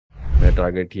मेरा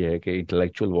टारगेट ये है कि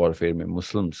इंटेलेक्चुअल वॉरफेयर में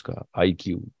मुस्लिम्स का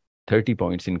IQ 30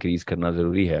 पॉइंट्स इंक्रीज करना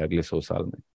ज़रूरी है अगले 100 साल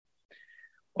में।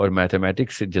 और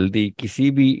मैथमेटिक्स से जल्दी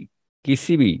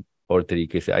किसी भी और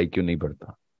तरीके से IQ नहीं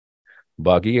बढ़ता।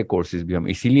 बाकी के कोर्सेज भी हम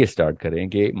इसीलिए स्टार्ट करें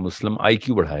कि मुस्लिम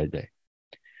IQ बढ़ाया जाए।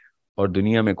 और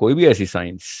दुनिया में कोई भी ऐसी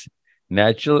science,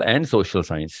 natural and social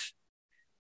science,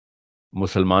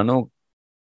 मुसलमानों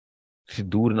से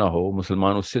दूर ना हो,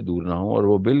 मुसलमान उससे दूर ना हो, और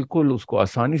वो बिल्कुल उसको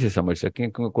आसानी से समझ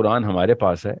सकें, क्योंकि कुरान हमारे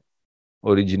पास है।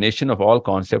 Origination of all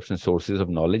concepts and sources of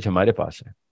knowledge हमारे पास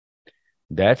है।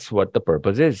 That's what the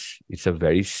purpose is. It's a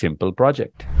very simple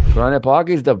project. Quran पाक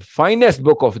is the finest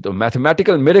book of the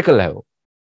mathematical miracle है वो।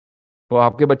 तो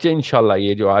आपके बच्चे इंशाल्लाह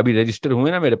ये जो अभी रजिस्टर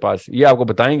हुए ना मेरे पास, ये आपको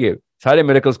बताएंगे, सारे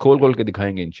मिरेकल्स खोल खोल के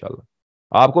दिखाएंगे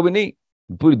इंशाल्लाह। आपको भी नहीं,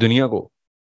 पूरी दुनिया को,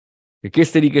 कि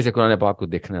किस तरीके से कुरान पाक को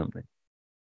देखना है हमने।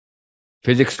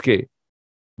 फिजिक्स के,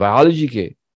 बायोलॉजी के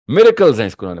मिरेकल्स हैं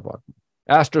इस कुरान पाक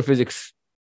में। एस्ट्रोफिजिक्स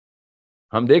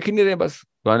हम देख ही नहीं रहे, बस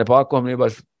कुरान पाक को हमने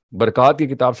बस बरक़ात की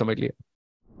किताब समझ लिया।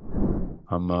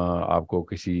 हम आपको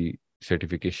किसी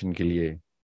सर्टिफिकेशन के लिए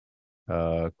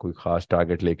कोई ख़ास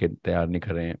टारगेट लेके तैयार नहीं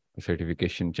कर रहे हैं।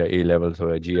 सर्टिफिकेशन चाहे A लेवल्स हो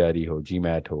या GRE हो,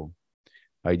 GMAT हो,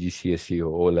 IGCSE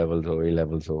हो, O लेवल्स हो, A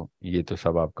लेवल्स हो, ये तो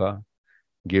सब आपका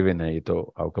गिवन है। ये तो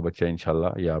आपका बच्चा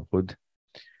इंशाल्लाह, या आप खुद,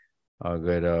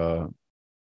 अगर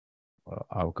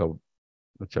आपका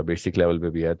बच्चा बेसिक लेवल पे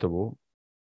भी है तो वो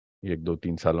 1 2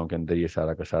 3 सालों के अंदर ये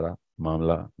सारा का सारा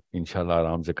मामला इंशाल्लाह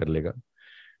आराम से कर लेगा।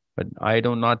 बट आई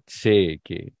डोंट नॉट से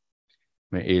कि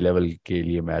मैं A लेवल के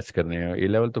लिए मैथ्स करने हैं। A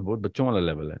लेवल तो बहुत बच्चों वाला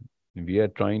लेवल है। We are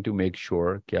trying to make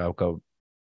sure कि आपका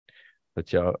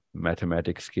बच्चा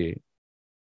मैथमेटिक्स के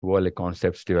वो वाले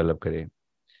कॉन्सेप्ट्स डेवलप करे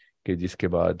कि जिसके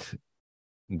बाद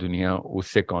दुनिया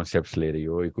उससे कॉन्सेप्ट्स ले रही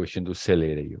हो, इक्वेशन उससे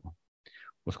ले रही हो,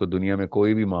 उसको दुनिया में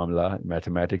कोई भी मामला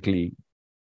मैथमेटिकली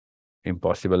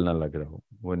इम्पॉसिबल ना लग रहा हो।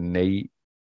 वो नई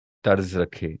तर्ज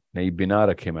रखे, नई बिना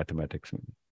रखे मैथमेटिक्स में।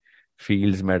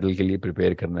 फील्ड्स मेडल के लिए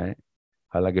प्रिपेयर करना है,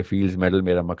 हालांकि फील्ड्स मेडल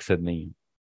मेरा मकसद नहीं है,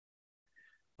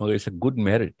 मगर it's a good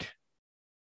merit,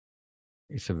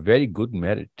 it's a very good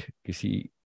merit. किसी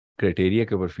क्राइटेरिया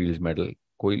के ऊपर फील्ड्स मेडल,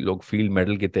 कोई लोग फील्ड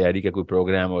मेडल की तैयारी का कोई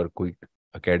प्रोग्राम और कोई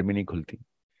एकेडमी नहीं खुलती।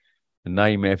 ना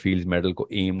ही मैं फील्ड्स मेडल को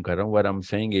एम कर रहा हूँ। वर आई एम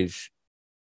सेइंग इज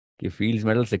कि फील्ड्स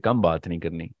मेडल से कम बात नहीं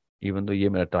करनी, इवन तो ये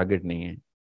मेरा टारगेट नहीं है।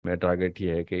 मेरा टारगेट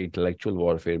ये है कि इंटेलेक्चुअल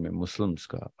वॉरफेयर में मुस्लिम्स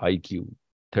का IQ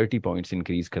 30 पॉइंट्स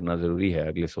इंक्रीज करना ज़रूरी है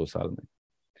अगले 100 साल में।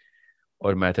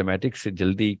 और मैथमेटिक्स से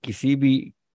जल्दी किसी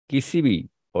भी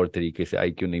और तरीके से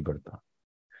IQ नहीं बढ़ता।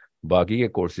 बाकी के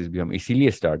कोर्सेज भी हम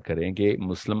इसीलिए स्टार्ट करें कि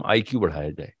मुस्लिम IQ बढ़ाया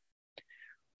जाए।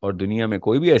 और दुनिया में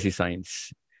कोई भी ऐसी science,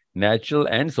 natural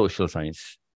and social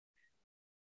science,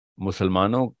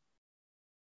 मुसलमानों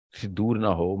से दूर ना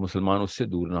हो, मुसलमान उससे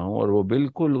दूर ना हो, और वो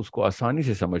बिल्कुल उसको आसानी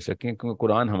से समझ सकें, क्योंकि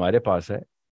कुरान हमारे पास है।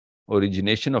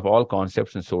 Origination of all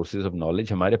concepts and sources of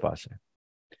knowledge हमारे पास है।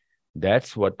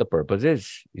 That's what the purpose is.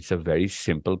 It's a very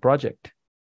simple project.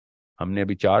 हमने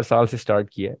अभी 4 साल से स्टार्ट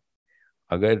किया है।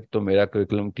 अगर तो मेरा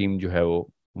करिकुलम टीम जो है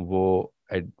वो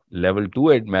लेवल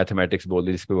 2 मैथमेटिक्स बोल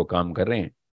रही, जिस पे वो काम कर रहे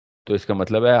हैं, तो इसका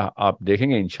मतलब है आप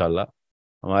देखेंगे इंशाल्लाह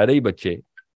हमारे ही बच्चे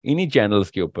इन्हीं चैनल्स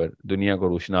के ऊपर दुनिया को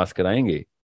रोशनास कराएंगे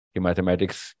कि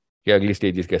मैथमेटिक्स के अगली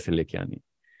स्टेजेस कैसे लेके आनी।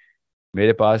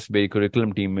 मेरे पास मेरी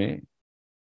करिकुलम टीम में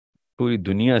पूरी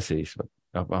दुनिया से इस वक्त,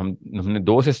 अब हमने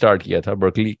 2 से स्टार्ट किया था।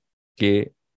 बर्कली के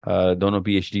दोनों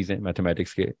PhDs हैं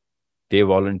मैथमेटिक्स के। दे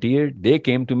volunteer, they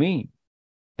came to me,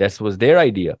 that was their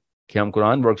idea कि हम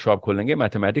कुरान वर्कशॉप खोलेंगे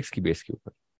मैथमेटिक्स की बेस के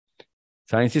ऊपर,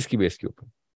 साइंसिस की बेस के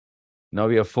ऊपर। Now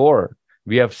we have 4,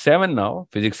 we have 7 now,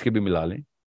 physics के भी मिला लें।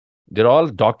 They're all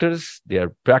doctors, they are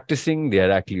practicing, they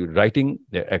are actually writing,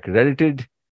 they're accredited,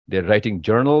 they're writing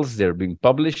journals, they're being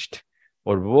published,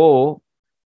 और वो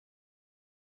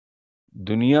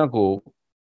दुनिया को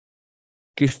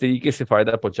किस तरीके से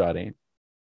फायदा पहुंचा रहे हैं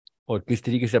और किस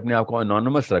तरीके से अपने आप को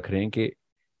अनोनिमस रख रहे हैं कि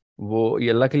वो ये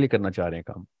अल्लाह के लिए करना चाह रहे हैं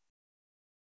काम।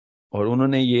 और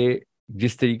उन्होंने ये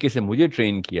जिस तरीके से मुझे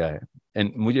ट्रेन किया है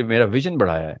एंड मुझे मेरा विजन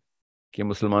बढ़ाया है कि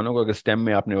मुसलमानों को अगर स्टेम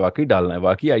में आपने वाकई डालना है,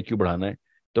 वाकई IQ बढ़ाना है,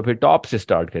 तो फिर टॉप से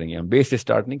स्टार्ट करेंगे, हम बेस से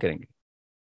स्टार्ट नहीं करेंगे।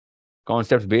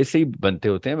 कॉन्सेप्ट बेस से ही बनते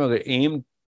होते हैं, मगर M,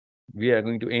 we are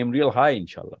going to M real high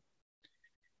इंशाल्लाह।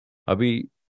 अभी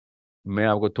मैं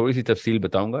आपको थोड़ी सी तफसील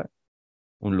बताऊंगा।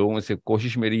 उन लोगों से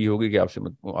कोशिश मेरी ये होगी कि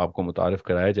आपको मुतारफ़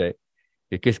कराया जाए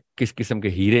कि किस किस किस्म के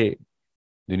हीरे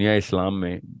दुनिया इस्लाम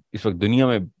में इस वक्त दुनिया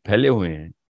में फैले हुए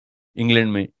हैं।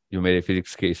 इंग्लैंड में जो मेरे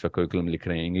फिजिक्स के इस वक्त करिकुलम लिख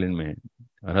रहे हैं, इंग्लैंड में है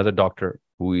another doctor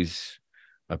who is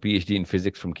a PhD in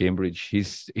physics from Cambridge.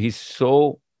 He's so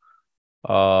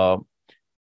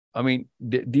I mean,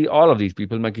 all of these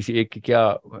people, میں کسی ایک کی کیا,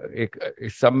 ایک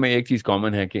سب میں ایک چیز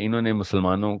کامن ہے کہ انہوں نے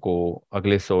مسلمانوں کو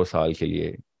اگلے 100 سال کے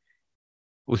لیے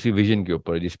اسی ویژن کے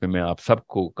اوپر, جس پہ میں آپ سب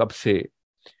کو کب سے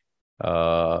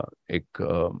ایک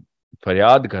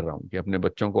فریاد کر رہا ہوں کہ اپنے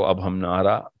بچوں کو, اب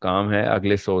ہمارا کام ہے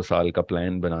اگلے 100 سال کا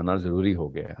پلان بنانا ضروری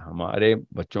ہو گیا ہے. ہمارے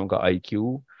بچوں کا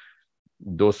IQ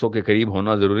 200 کے قریب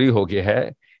ہونا ضروری ہو گیا ہے.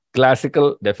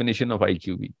 کلاسیکل ڈیفینیشن آف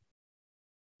IQ بھی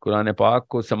قرآن پاک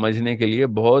کو سمجھنے کے لیے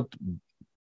بہت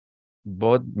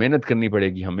بہت محنت کرنی پڑے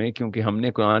گی ہمیں, کیونکہ ہم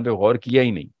نے قرآن پہ غور کیا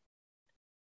ہی نہیں.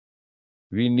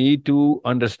 We need to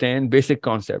understand basic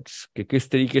concepts کہ کس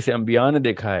طریقے سے انبیاء نے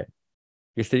دیکھا ہے,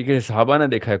 کس طریقے سے صحابہ نے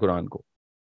دیکھا ہے قرآن کو.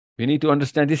 We need to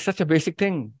understand this such a basic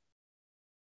thing.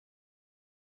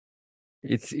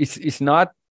 It's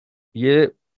not, یہ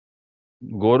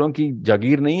گوروں کی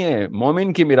جاگیر نہیں ہے,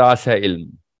 مومن کی میراث ہے علم.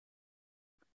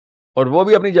 اور وہ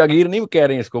بھی اپنی جاگیر نہیں کہہ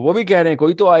رہے ہیں اس کو, وہ بھی کہہ رہے ہیں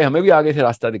کوئی تو آئے ہمیں بھی آگے سے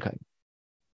راستہ دکھائے.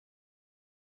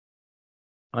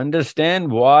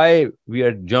 Understand why we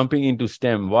are jumping into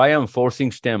STEM, why I'm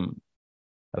forcing STEM.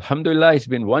 Alhamdulillah, it's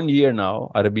been 1 year now,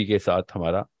 عربی کے ساتھ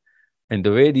ہمارا, and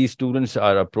the way these students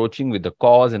are approaching with the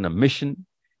cause and a mission,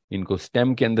 ان کو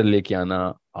STEM کے اندر لے کے آنا,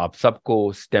 آپ سب کو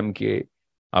STEM کے,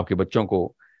 آپ کے بچوں کو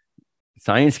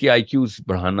سائنس کے IQs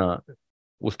بڑھانا,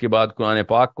 اس کے بعد قرآن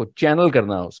پاک کو چینل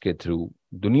کرنا, اس کے تھرو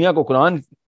دنیا کو قرآن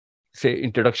سے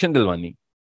انٹروڈکشن دلوانی,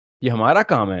 یہ ہمارا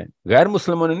کام ہے. غیر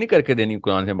مسلموں نے نہیں کر کے دینی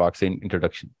قرآن سے پاک سے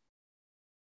انٹروڈکشن.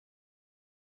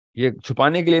 یہ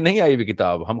چھپانے کے لیے نہیں آئی ہوئی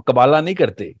کتاب, ہم قبالہ نہیں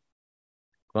کرتے.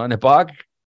 قرآن پاک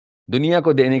دنیا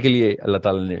کو دینے کے لیے اللہ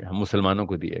تعالیٰ نے ہم مسلمانوں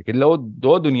کو دیا کہ لو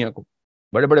دو دنیا کو,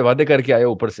 بڑے بڑے وعدے کر کے آئے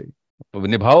اوپر سے,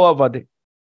 نبھاؤ آپ وعدے.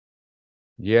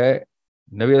 یہ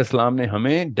نبی علیہ السلام نے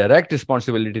ہمیں ڈائریکٹ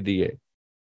رسپانسبلٹی دی ہے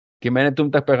کہ میں نے تم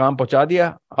تک پیغام پہنچا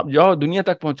دیا, اب جاؤ دنیا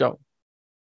تک پہنچاؤ.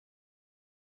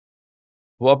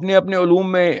 وہ اپنے اپنے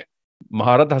علوم میں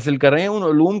مہارت حاصل کر رہے ہیں, ان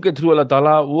علوم کے تھرو اللہ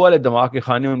تعالیٰ وہ والے دماغ کے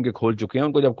خانے ان کے کھول چکے ہیں.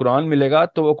 ان کو جب قرآن ملے گا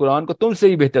تو وہ قرآن کو تم سے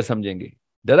ہی بہتر سمجھیں گے.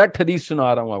 ڈائریکٹ حدیث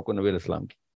سنا رہا ہوں آپ کو نبی علیہ السلام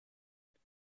کی.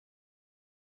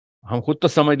 ہم خود تو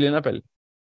سمجھ لینا پہلے,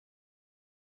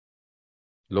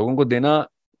 لوگوں کو دینا,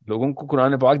 لوگوں کو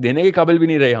قرآن پاک دینے کے قابل بھی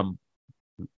نہیں رہے ہم.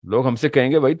 لوگ ہم سے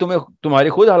کہیں گے بھائی تمہاری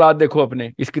خود حالات دیکھو اپنے,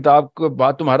 اس کتاب کے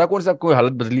بعد تمہارا کون سا کوئی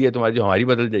حالت بدلی ہے تمہاری جو ہماری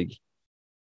بدل جائے گی.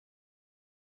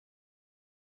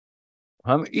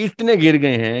 ہم اتنے گر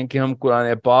گئے ہیں کہ ہم قرآن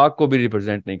پاک کو بھی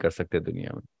ریپرزینٹ نہیں کر سکتے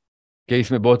دنیا میں, کہ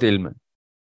اس میں بہت علم ہے.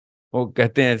 وہ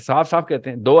کہتے ہیں, صاف صاف کہتے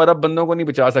ہیں, 2 ارب بندوں کو نہیں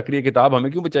بچا سک رہی ہے کتاب, ہمیں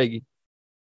کیوں بچائے گی؟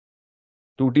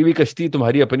 ٹوٹی ہوئی کشتی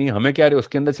تمہاری اپنی, ہمیں کیا رہے اس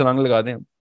کے اندر چھلانگ لگا دیں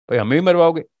بھائی, ہمیں بھی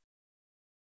مرواؤ گے.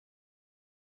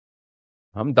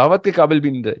 ہم دعوت کے قابل بھی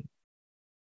نہیں رہے.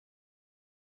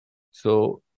 سو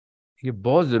یہ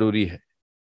بہت ضروری ہے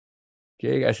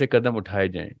کہ ایسے قدم اٹھائے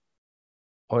جائیں,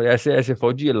 اور ایسے ایسے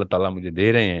فوجی اللہ تعالیٰ مجھے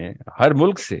دے رہے ہیں ہر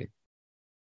ملک سے,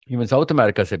 ایون ساؤتھ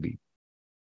امریکہ سے بھی,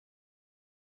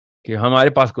 کہ ہمارے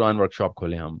پاس قرآن ورک شاپ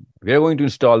کھولیں ہم. We are going to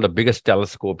install the biggest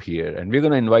telescope here, and we're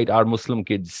going to invite our Muslim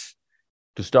kids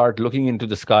to start looking into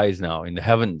the skies now, in the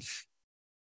heavens.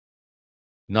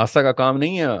 NASA کا کام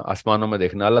نہیں ہے آسمانوں میں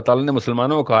دیکھنا, اللہ تعالیٰ نے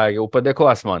مسلمانوں کو کہا ہے کہ اوپر دیکھو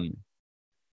آسمان میں.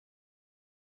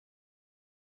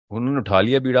 انہوں نے اٹھا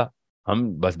لیا بیڑا, ہم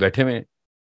بس بیٹھے ہوئے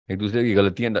ایک دوسرے کی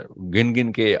غلطیاں گن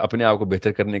گن کے اپنے آپ کو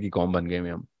بہتر کرنے کی قوم بن گئے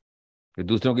ہیں ہم, کہ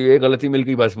دوسروں کی ایک غلطی مل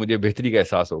گئی بس مجھے بہتری کا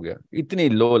احساس ہو گیا. اتنی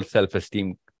لو سیلف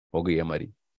اسٹیم ہو گئی ہماری.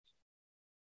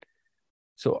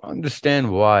 So understand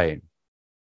why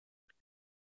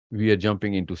we are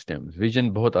jumping into STEM. Vision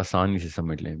بہت آسانی سے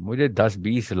سمجھ لیں. مجھے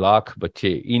 10-20 لاکھ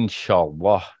بچے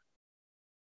انشاءاللہ,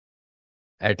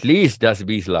 ایٹ لیسٹ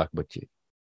 10-20 لاکھ بچے,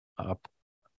 آپ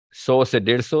 100 سے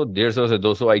 150, 150 سے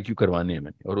 200 IQ کروانے ہیں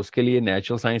میں نے, اور اس کے لیے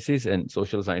natural sciences and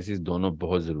social sciences دونوں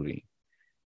بہت ضروری ہیں.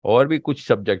 اور بھی کچھ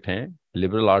سبجیکٹ ہیں,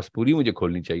 لبرل آرٹس پوری مجھے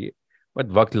کھولنی چاہیے,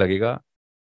 بٹ وقت لگے گا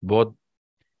بہت.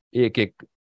 ایک ایک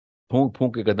پھونک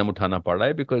پھونک کے قدم اٹھانا پڑ رہا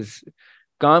ہے, بیکاز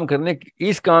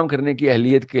اس کام کرنے کی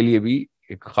اہلیت کے لیے بھی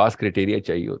ایک خاص کرائٹیریا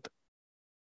چاہیے ہوتا.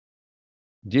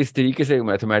 جس طریقے سے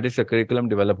میتھمیٹکس کا کریکولم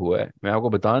ڈیولپ ہوا ہے میں آپ کو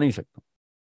بتا نہیں سکتا.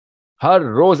 ہر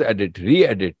روز ایڈٹ, ری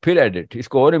ایڈٹ, پھر ایڈٹ, اس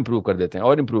کو اور امپروو کر دیتے ہیں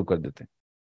اور امپروو کر دیتے ہیں,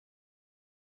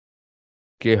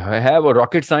 کہ ہے وہ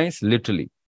راکٹ سائنس لٹرلی,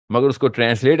 مگر اس کو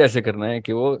ٹرانسلیٹ ایسے کرنا ہے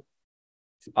کہ وہ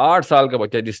 8 سال کا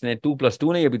بچہ جس نے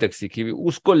 2+2 نہیں ابھی تک سیکھی ہوئی,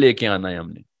 اس کو لے کے آنا ہے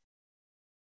ہم نے,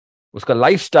 اس کا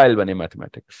لائف سٹائل بنے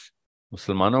میتھمیٹکس.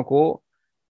 مسلمانوں کو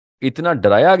اتنا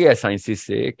ڈرایا گیا سائنسز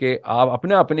سے کہ آپ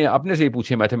اپنے سے ہی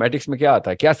پوچھیں میتھمیٹکس میں کیا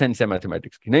آتا ہے, کیا سینس ہے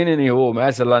میتھمیٹکس کی. نہیں وہ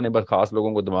میتھس اللہ نے بس خاص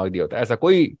لوگوں کو دماغ دیا ہوتا ہے, ایسا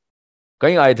کوئی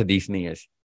کہیں آیت حدیث نہیں ہے ایسی.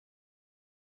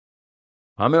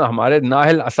 ہمیں ہمارے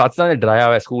نااہل اساتذہ نے ڈرایا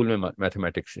ہوا ہے اسکول میں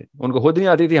میتھمیٹکس سے, ان کو خود نہیں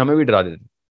آتی تھی, ہمیں بھی ڈرا دیتے.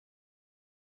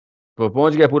 وہ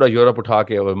پہنچ گیا پورا یورپ اٹھا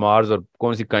کے اور مارس اور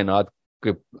کون سی کائنات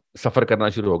کے سفر کرنا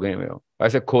شروع ہو گئے ہیں،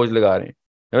 ایسے کھوج لگا رہے ہیں.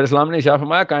 نبی اسلام نے ارشاد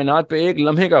فرمایا کائنات پہ ایک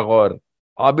لمحے کا غور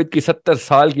عابد کی 70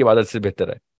 سال کی عبادت سے بہتر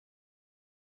ہے.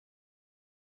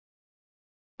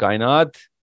 کائنات،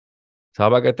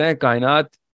 صحابہ کہتے ہیں کائنات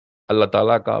اللہ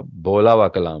تعالیٰ کا بولا ہوا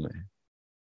کلام ہے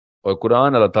اور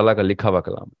قرآن اللہ تعالیٰ کا لکھا ہوا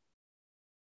کلام ہے.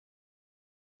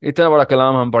 اتنا بڑا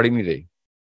کلام ہم پڑھ ہی نہیں رہے.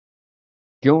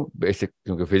 کیوں؟ بیسک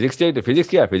کیونکہ فزکس چاہیے. تو فزکس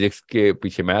کیا ہے؟ فزکس کے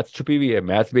پیچھے میتھس چھپی ہوئی ہے،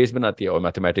 میتھس بیس بناتی ہے، اور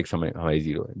میتھمیٹکس ہماری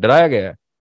زیرو ہے. ڈرایا گیا ہے.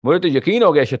 مجھے تو یقین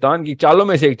ہو گیا شیطان کی چالوں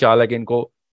میں سے ایک چال ہے کہ ان کو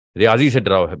ریاضی سے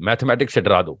ڈراؤ ہے، میتھمیٹکس سے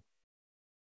ڈرا دو.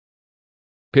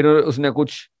 پھر اس نے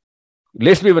کچھ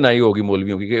لسٹ بھی بنائی ہوگی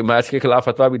مولویوں کی کہ میتھس کے خلاف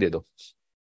فتویٰ بھی دے دو.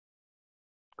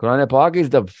 قرآن پاک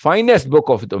از دا finest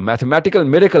book of mathematical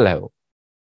miracle ہے.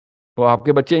 وہ آپ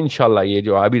کے بچے انشاءاللہ یہ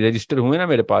جو ابھی رجسٹر ہوئے نا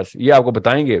میرے پاس، یہ آپ کو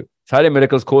بتائیں گے سارے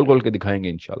میریکلز کھول کھول کے دکھائیں گے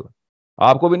انشاءاللہ.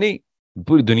 آپ کو بھی نہیں،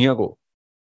 پوری دنیا کو،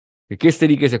 کہ کس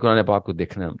طریقے سے قرآن پاک کو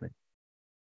دیکھنا ہے ہم نے.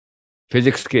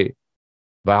 فزکس کے،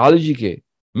 بایولوجی کے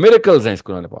میریکلز ہیں اس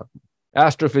قرآن پاک میں.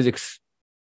 ایسٹرو فزکس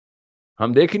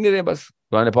ہم دیکھ ہی نہیں رہے، بس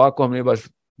قرآن پاک کو ہم نے بس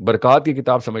برکات کی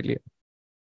کتاب سمجھ لیا.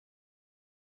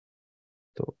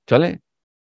 تو چلیں،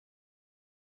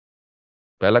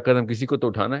 پہلا قدم کسی کو تو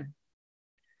اٹھانا ہے.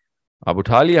 اب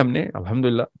اٹھا لیا ہم نے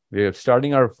الحمدللہ. We are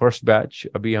starting our first batch.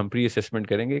 ابھی ہم پری اسسمنٹ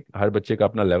کریں گے، ہر بچے کا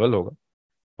اپنا لیول ہوگا.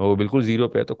 وہ بالکل زیرو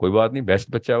پہ ہے تو کوئی بات نہیں، بیسٹ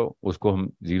بچہ ہو اس کو ہم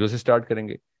زیرو سے اسٹارٹ کریں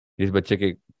گے. جس بچے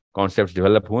کے کانسیپٹس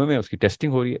ڈیولپ ہوئے ہیں اس کی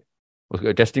ٹیسٹنگ ہو رہی ہے، اس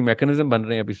کے ٹیسٹنگ میکینزم بن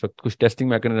رہے ہیں. اب اس وقت کچھ ٹیسٹنگ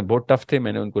میکینزم بہت ٹف تھے،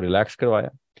 میں نے ان کو ریلیکس کروایا.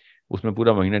 اس میں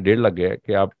پورا مہینہ ڈیڑھ لگ گیا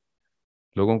کہ آپ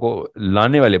لوگوں کو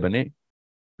لانے والے بنے،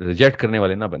 ریجیکٹ کرنے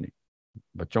والے نہ بنے.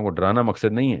 بچوں کو ڈرانا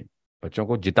مقصد نہیں ہے، بچوں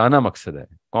کو جتانا مقصد ہے،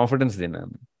 کانفیڈنس دینا ہے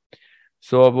ہمیں.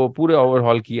 سو اب وہ پورے اوور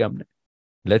ہال کیا ہم نے.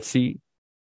 لیٹس سی،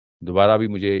 دوبارہ بھی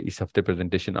مجھے اس ہفتے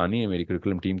پریزنٹیشن آنی ہے میری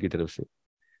کریکولم ٹیم کی طرف سے.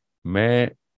 میں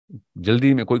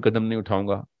جلدی میں کوئی قدم نہیں اٹھاؤں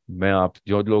گا. میں آپ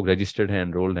جو لوگ رجسٹرڈ ہیں،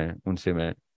 انرولڈ ہیں، ان سے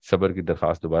میں صبر کی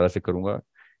درخواست دوبارہ سے کروں گا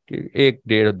کہ 1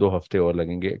 1.5 2 ہفتے اور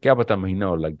لگیں گے، کیا پتہ مہینہ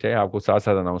اور لگ جائے. آپ کو ساتھ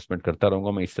ساتھ اناؤنسمنٹ کرتا رہوں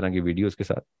گا میں اس طرح کی ویڈیوز کے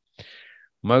ساتھ.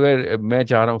 مگر میں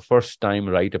چاہ رہا ہوں فرسٹ ٹائم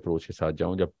رائٹ اپروچ کے ساتھ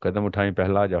جاؤں. جب قدم اٹھائیں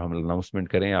پہلا، جب ہم اناؤنسمنٹ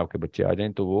کریں آپ کے بچے آ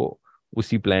جائیں تو وہ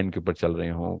اسی پلان کے اوپر چل رہے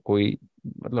ہوں، کوئی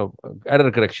مطلب ایرر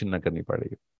کریکشن نہ کرنی پڑے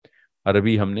گی.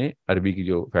 عربی کی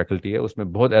جو فیکلٹی ہے اس میں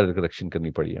بہت ایرر کریکشن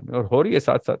کرنی پڑی ہے ہمیں، اور ہو رہی ہے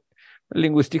ساتھ ساتھ.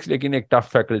 لنگوسٹکس لیکن ایک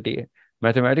ٹف فیکلٹی ہے،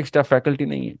 میتھمیٹکس ٹف فیکلٹی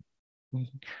نہیں ہے.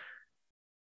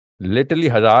 لٹرلی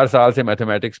 1000 سال سے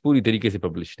میتھمیٹکس پوری طریقے سے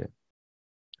پبلشڈ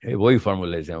ہے. وہی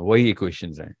فارمولیز ہیں، وہی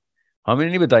ایکویشنز ہیں، ہمیں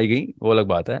نہیں بتائی گئی، وہ الگ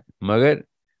بات ہے. مگر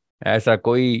ایسا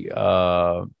کوئی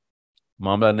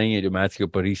معاملہ نہیں ہے جو میتھس کے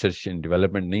اوپر ریسرچ اینڈ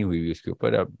ڈیولپمنٹ نہیں ہوئی ہوئی اس کے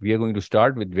اوپر. We are going to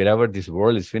start with where ever this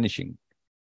world is finishing.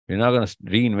 We're not going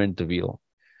to reinvent the wheel.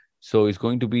 So it's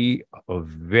going to be a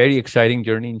very exciting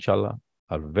journey, inshallah.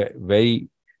 Very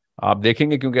آپ دیکھیں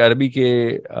گے کیونکہ عربی کے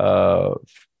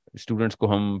اسٹوڈنٹس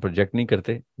کو ہم project نہیں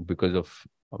کرتے because of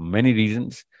many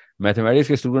reasons. Mathematics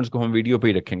کے اسٹوڈنٹس کو ہم ویڈیو پہ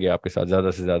ہی رکھیں گے آپ کے ساتھ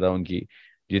زیادہ سے زیادہ. ان کی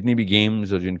جتنی بھی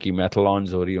گیمز اور جن کی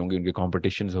میتھلانز ہو رہی ہوں گی، ان کے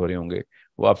کمپٹیشنز ہو رہے ہوں گے،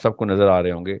 وہ آپ سب کو نظر آ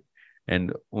رہے ہوں گے.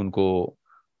 اینڈ ان کو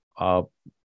آپ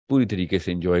پوری طریقے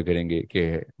سے انجوائے کریں گے کہ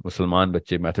مسلمان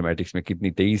بچے میتھمیٹکس میں کتنی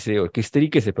تیزی سے اور کس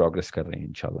طریقے سے پروگرس کر رہے ہیں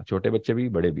انشاءاللہ. چھوٹے بچے بھی،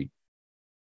 بڑے بھی،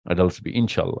 ایڈلٹس بھی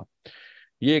انشاءاللہ.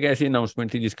 یہ ایک ایسی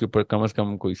اناؤنسمنٹ تھی جس کے اوپر کم از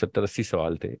کم کوئی 70-80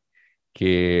 سوال تھے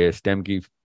کہ اسٹیم کی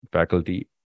فیکلٹی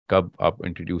کب آپ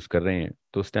انٹروڈیوس کر رہے ہیں.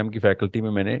 تو اسٹیم کی فیکلٹی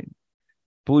میں نے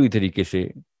پوری طریقے سے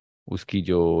اس کی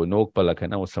جو نوک پلک ہے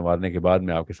نا وہ سنوارنے کے بعد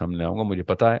میں آپ کے سامنے آؤں گا. مجھے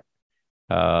پتا ہے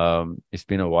it's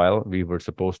been a while, we were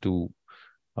supposed to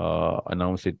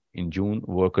announce it in June.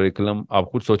 وہ کریکولم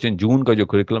آپ خود سوچیں، جون کا جو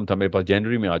کریکولم تھا میرے پاس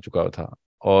جنوری میں آ چکا تھا،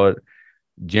 اور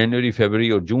جنوری، فیبرری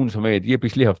اور جون سمیت یہ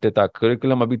پچھلے ہفتے تک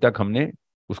کریکولم ابھی تک ہم نے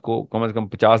اس کو کم از کم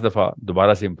 50 دفعہ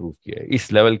دوبارہ سے امپروو کیا ہے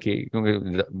اس لیول کے،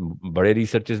 کیونکہ بڑے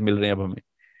ریسرچز مل رہے ہیں اب ہمیں.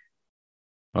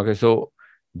 اوکے، سو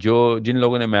جن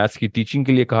لوگوں نے میتھس کی ٹیچنگ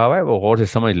کے لیے کہا ہوا ہے وہ غور سے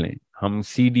سمجھ لیں. ہم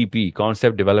CDP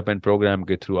کانسیپٹ ڈیولپمنٹ پروگرام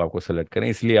کے تھرو آپ کو سلیکٹ کریں،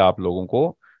 اس لیے آپ لوگوں کو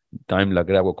ٹائم لگ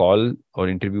رہا ہے. آپ کو کال اور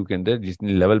انٹرویو کے اندر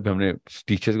جتنے لیول پہ ہم نے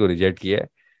ٹیچرز کو ریجیکٹ کیا ہے،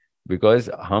 بیکاز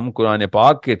ہم قرآن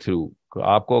پاک کے تھرو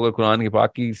آپ کو، اگر قرآن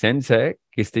پاک کی سینس ہے،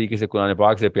 کس طریقے سے قرآن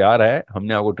پاک سے پیار ہے، ہم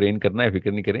نے آپ کو ٹرین کرنا ہے.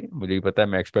 فکر نہیں کریں، مجھے بھی پتا ہے،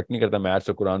 میں ایکسپیکٹ نہیں کرتا میتھس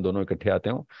اور قرآن دونوں اکٹھے آتے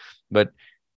ہوں، بٹ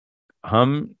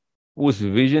ہم اس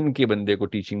ویژن کے بندے کو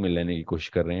ٹیچنگ میں لینے کی کوشش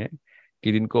کر رہے ہیں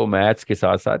کہ جن کو میتھس کے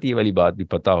ساتھ ساتھ یہ والی بات بھی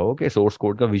پتا ہو کہ سورس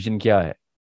کوڈ کا ویژن کیا ہے.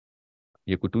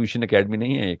 یہ کوئی ٹیوشن اکیڈمی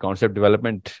نہیں ہے، یہ کانسیپٹ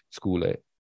ڈیولپمنٹ اسکول ہے.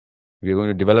 We are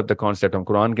going to develop the concept. ہم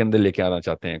قرآن کے اندر لے کے آنا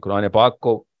چاہتے ہیں، قرآن پاک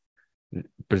کو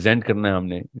پریزنٹ کرنا ہے ہم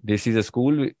نے. دس از a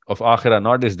school of آخرہ،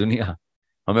 not this دنیا.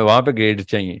 ہمیں وہاں پہ گریڈ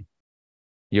چاہیے.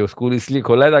 یہ اسکول اس لیے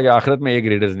کھولا ہے تاکہ آخرت میں اے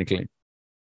گریڈرز نکلیں.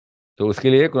 تو اس کے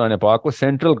لیے قرآن پاک کو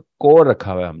سینٹرل کور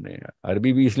رکھا ہوا ہے ہم نے.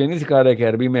 عربی بھی اس لیے نہیں سکھا رہا کہ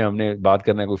عربی میں ہم نے بات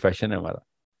کرنا ہے کوئی فیشن ہے ہمارا.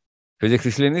 فزکس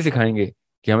اس لیے نہیں سکھائیں گے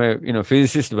کہ ہمیں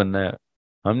فزسسٹ بننا ہے.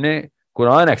 ہم نے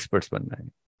قرآن ایکسپرٹس بننا ہے.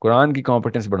 قرآن کی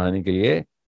کمپٹنس بڑھانے کے لیے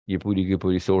یہ پوری کی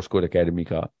پوری سورس کور اکیڈمی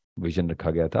کا ویژن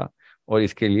رکھا گیا تھا. اور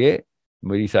اس کے لیے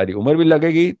میری ساری عمر بھی لگے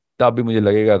گی, تب بھی مجھے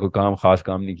لگے گا کوئی کام خاص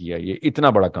کام نہیں کیا. یہ اتنا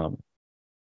بڑا کام ہے.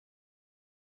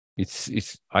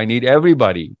 I need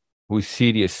everybody who is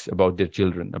serious about their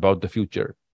children, about the future.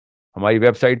 ہماری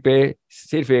ویب سائٹ پہ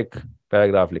صرف ایک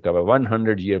پیراگراف لکھا ہوا ہے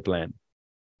 100 year plan.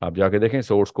 آپ جا کے دیکھیں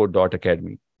source code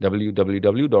academy,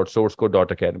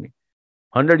 www.sourcecode.academy.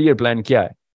 100 year plan کیا ہے؟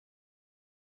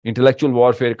 انٹلیکچوئل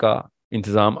وارفیئر کا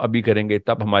انتظام ابھی کریں گے,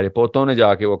 تب ہمارے پوتوں نے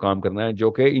جا کے وہ کام کرنا ہے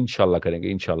جو کہ انشاءاللہ کریں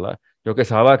گے, انشاءاللہ, جو کہ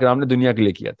صحابہ کرام نے دنیا کے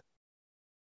لیے کیا تھا.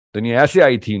 دنیا ایسے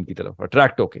آئی تھی ان کی طرف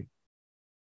اٹریکٹ ہو کے.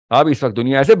 اب اس وقت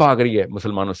دنیا ایسے بھاگ رہی ہے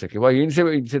مسلمانوں سے کہ وہ ان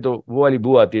سے تو وہ والی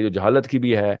بو آتی ہے جو جہالت کی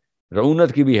بھی ہے,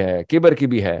 رعونت کی بھی ہے, کبر کی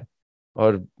بھی ہے,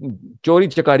 اور چوری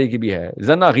چکاری کی بھی ہے,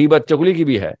 زنا غیبت چغلی کی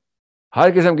بھی ہے, ہر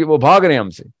قسم کی. وہ بھاگ رہے ہیں ہم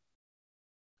سے.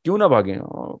 کیوں نہ بھاگیں؟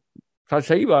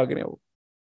 صحیح بھاگ رہے ہیں وہ.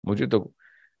 مجھے تو,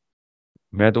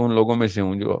 میں تو ان لوگوں میں سے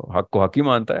ہوں جو حق کو حق ہی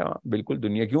مانتا ہے. بالکل.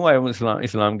 دنیا کیوں آئے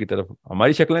اسلام کی طرف؟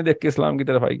 ہماری شکلیں دیکھ کے اسلام کی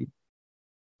طرف آئے گی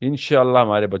انشاءاللہ.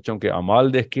 ہمارے بچوں کے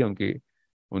اعمال دیکھ کے,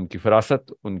 ان کی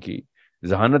فراست, ان کی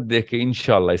ذہانت دیکھ کے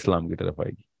انشاءاللہ اسلام کی طرف آئے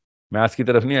گی. میتھس کی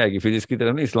طرف نہیں آئے گی, فزکس کی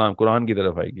طرف نہیں, اسلام قرآن کی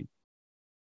طرف آئے گی.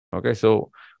 اوکے, سو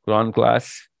قرآن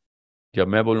کلاس, جب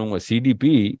میں بولوں گا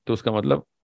CDP تو اس کا مطلب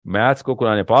میتھس کو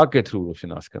قرآن پاک کے تھرو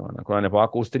روشناس کروانا, قرآن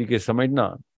پاک کو اس طریقے سے سمجھنا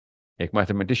ایک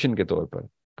میتھمیٹیشین کے طور پر,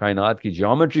 کائنات کی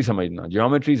جیومیٹری سمجھنا.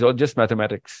 Geometry is just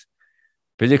mathematics.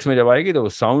 Physics میں جب آئے گی تو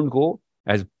ساؤنڈ کو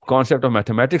ایز کانسیپٹ آف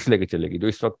میتھمیٹکس لے کے چلے گی, جو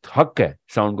اس وقت حق ہے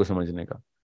ساؤنڈ کو سمجھنے کا.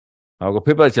 آپ کو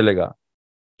پھر پتہ چلے گا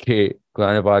کہ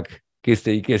قرآن پاک کس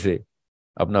طریقے سے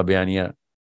اپنا بیانیہ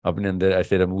اپنے اندر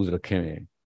ایسے رموز رکھے ہوئے ہیں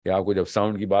کہ آپ کو جب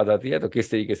ساؤنڈ کی بات آتی ہے تو کس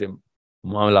طریقے سے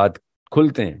معاملات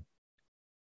کھلتے ہیں.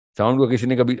 ساؤنڈ کو کسی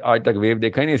نے کبھی آج تک ویو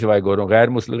دیکھا ہی نہیں سوائے گوروں. غیر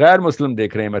مسلم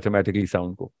دیکھ رہے ہیں میتھمیٹکلی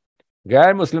ساؤنڈ کو,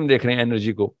 غیر مسلم دیکھ رہے ہیں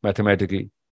انرجی کو میتھمیٹکلی.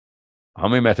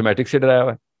 ہمیں میتھمیٹکس سے ڈرایا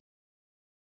ہوا ہے.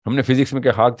 ہم نے فزکس میں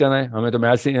کیا خاک جانا ہے؟ ہمیں تو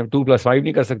میتھ سے 2+5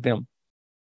 نہیں کر سکتے ہم.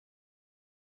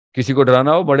 کسی کو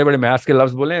ڈرانا ہو بڑے بڑے میتھس کے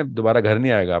لفظ بولیں, دوبارہ گھر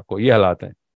نہیں آئے گا آپ کو. یہ حالات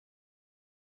ہیں.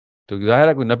 تو ظاہر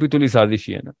ہے کوئی نپی تلی سازش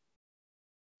ہی ہے نا.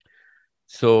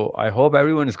 سو I hope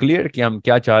every one is clear کہ ہم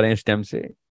کیا چاہ رہے ہیں اس ٹائم سے.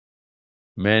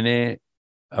 میں نے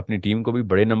اپنی ٹیم کو بھی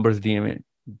بڑے نمبرز دیے ہوئے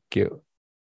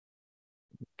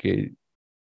کہ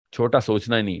چھوٹا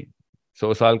سوچنا ہی نہیں ہے.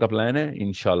 100 سال کا پلان ہے,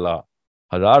 انشاءاللہ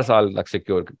 1000 سال تک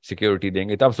سیکیورٹی دیں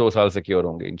گے, تب 100 سال سیکیور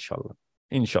ہوں گے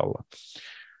انشاءاللہ.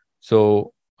 سو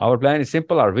آور plan is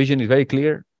simple, our vision is very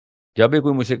clear. جب بھی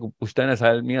کوئی مجھ سے پوچھتا ہے نا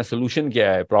ساحل میاں سولوشن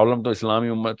کیا ہے, پرابلم تو اسلامی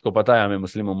امت کو پتا ہے, ہمیں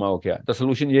مسلم امہ کو کیا ہے, تو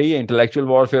سولوشن یہی ہے, انٹلیکچوئل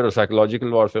وارفیئر اور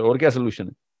سائیکولوجیکل وارفیئر. اور کیا سولوشن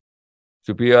ہے؟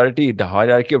 سپیریورٹی,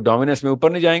 ہائرارکی آف ڈومیننس میں اوپر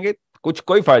نہیں جائیں گے,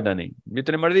 کوئی فائدہ نہیں.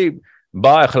 جتنے مرضی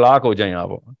با اخلاق ہو جائیں آپ,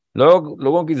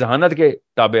 لوگوں کی ذہانت کے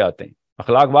تابع آتے ہیں,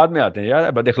 اخلاق بعد میں آتے ہیں.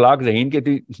 یار بد اخلاق ذہین کے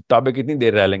تابع کتنی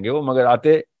دیر رہ لیں گے وہ, مگر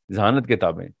آتے ذہانت کے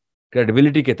تابع,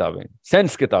 کریڈیبلٹی کے تابع,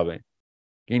 سینس کے تابع,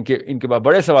 کہ ان کے بعد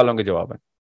بڑے سوالوں کے جواب ہیں.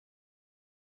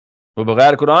 وہ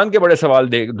بغیر قرآن کے بڑے سوال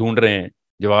ڈھونڈ رہے ہیں,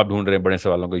 جواب ڈھونڈ رہے ہیں بڑے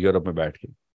سوالوں کو یورپ میں بیٹھ کے.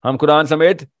 ہم قرآن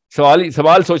سمیت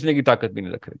سوال سوچنے کی طاقت بھی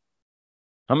نہیں رکھ رہے.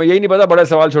 ہمیں یہی نہیں پتا بڑے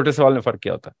سوال چھوٹے سوال میں فرق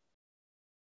کیا ہوتا ہے.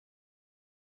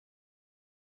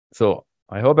 سو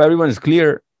I hope every one is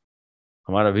clear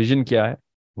ہمارا ویژن کیا ہے,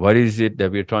 what is it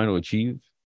that we are trying to achieve,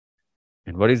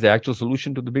 and what is the actual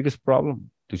solution to the biggest problem,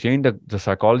 to change the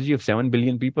psychology of 7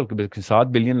 billion people.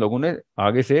 7 billion لوگوں نے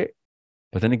آگے سے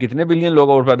پتہ نہیں کتنے بلین لوگ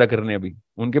اور پیدا کرنے, ابھی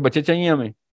ان کے بچے چاہیے ہمیں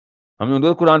ان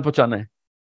کو قرآن پہنچانا ہے,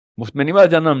 مفت میں نہیں باہر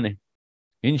جانا ہم نے.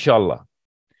 انشاءاللہ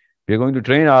we are going to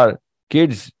train our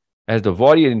kids as the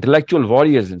warrior, intellectual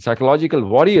warriors and psychological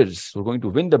warriors who are going to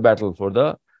win the battle for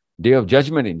the day of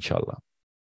judgment, inshallah.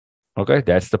 Okay,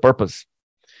 that's the purpose,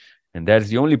 and that's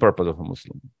the only purpose of a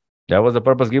Muslim. That was the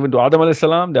purpose given to Adam alayhi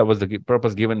salam, that was the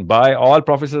purpose given by all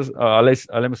prophets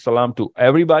alayhi salam to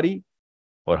everybody.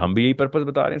 اور ہم بھی یہی purpose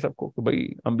بتا رہے ہیں سب کو کہ بھائی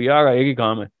انبیاء کا ایک ہی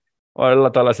کام ہے, اور اللہ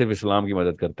تعالیٰ صرف اسلام کی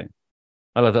مدد کرتے ہیں.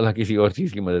 اللہ تعالیٰ کسی اور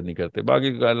چیز کی مدد نہیں کرتے. باقی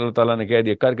اللہ تعالیٰ نے کہہ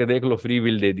دیا کر کے دیکھ لو, فری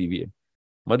ول دے دی ہوئی ہے.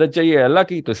 مدد چاہیے اللہ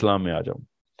کی تو اسلام میں آ جاؤ.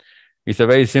 It's a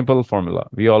very simple formula.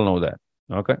 We all know that.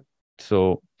 Okay,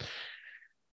 so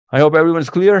I hope everyone's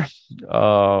clear.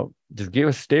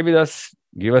 Just stay with us,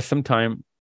 give us some time.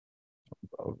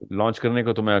 Launch کرنے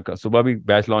کو تو میں صبح بھی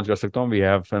بیچ لانچ کر سکتا ہوں. We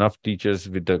have enough teachers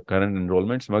with the current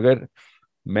enrollments, مگر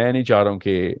میں نہیں چاہ رہا ہوں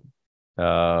کہ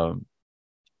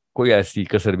کوئی ایسی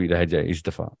کسر بھی رہ جائے اس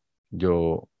دفعہ جو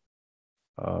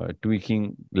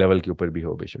ट्वीकिंग लेवल के ऊपर भी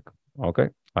हो बेशक. Okay,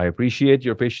 I appreciate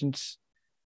your patience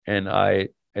and I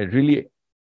really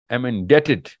M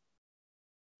indebted.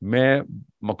 मैं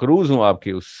मकरूज हूँ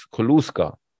आपके उस खुलूस का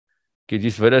कि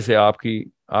जिस वजह से आप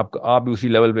भी उसी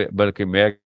लेवल पे, बल्कि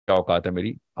मैं क्या औकात है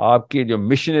मेरी, आपके जो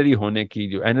मिशनरी होने की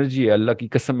जो एनर्जी है, अल्लाह की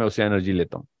कसम मैं उससे एनर्जी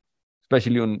लेता हूँ.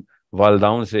 स्पेशली उन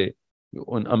वालदाओं से,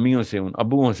 उन अम्मियों से, उन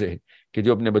अबुओं से, कि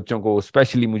जो अपने बच्चों को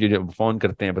स्पेशली मुझे जब फोन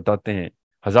करते हैं, बताते हैं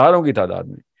हजारों की तादाद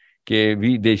में कि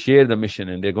we they share the mission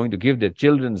and they are going to give their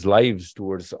children's lives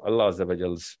towards अल्लाह अज़्ज़ा व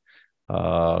जल्स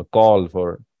कॉल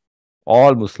फॉर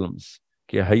ऑल मुस्लिम्स,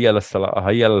 कि हय्या अलस सलाह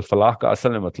हय्या अल फलाह का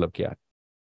असल में मतलब क्या है.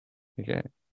 ठीक है,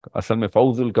 असल में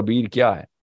फौजुल कबीर क्या है,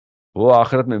 वो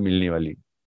आखिरत में मिलने वाली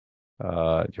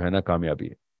जो है ना कामयाबी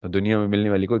है. तो दुनिया में मिलने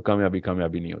वाली कोई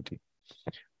कामयाबी नहीं होती.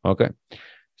 Okay,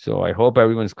 so I hope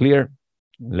everyone's clear.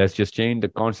 Let's just change the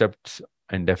concepts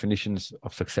and definitions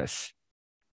of success,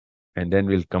 and then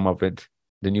we'll come up with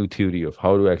the new theory of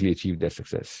how to actually achieve that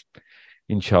success.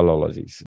 Inshallah, Aziz.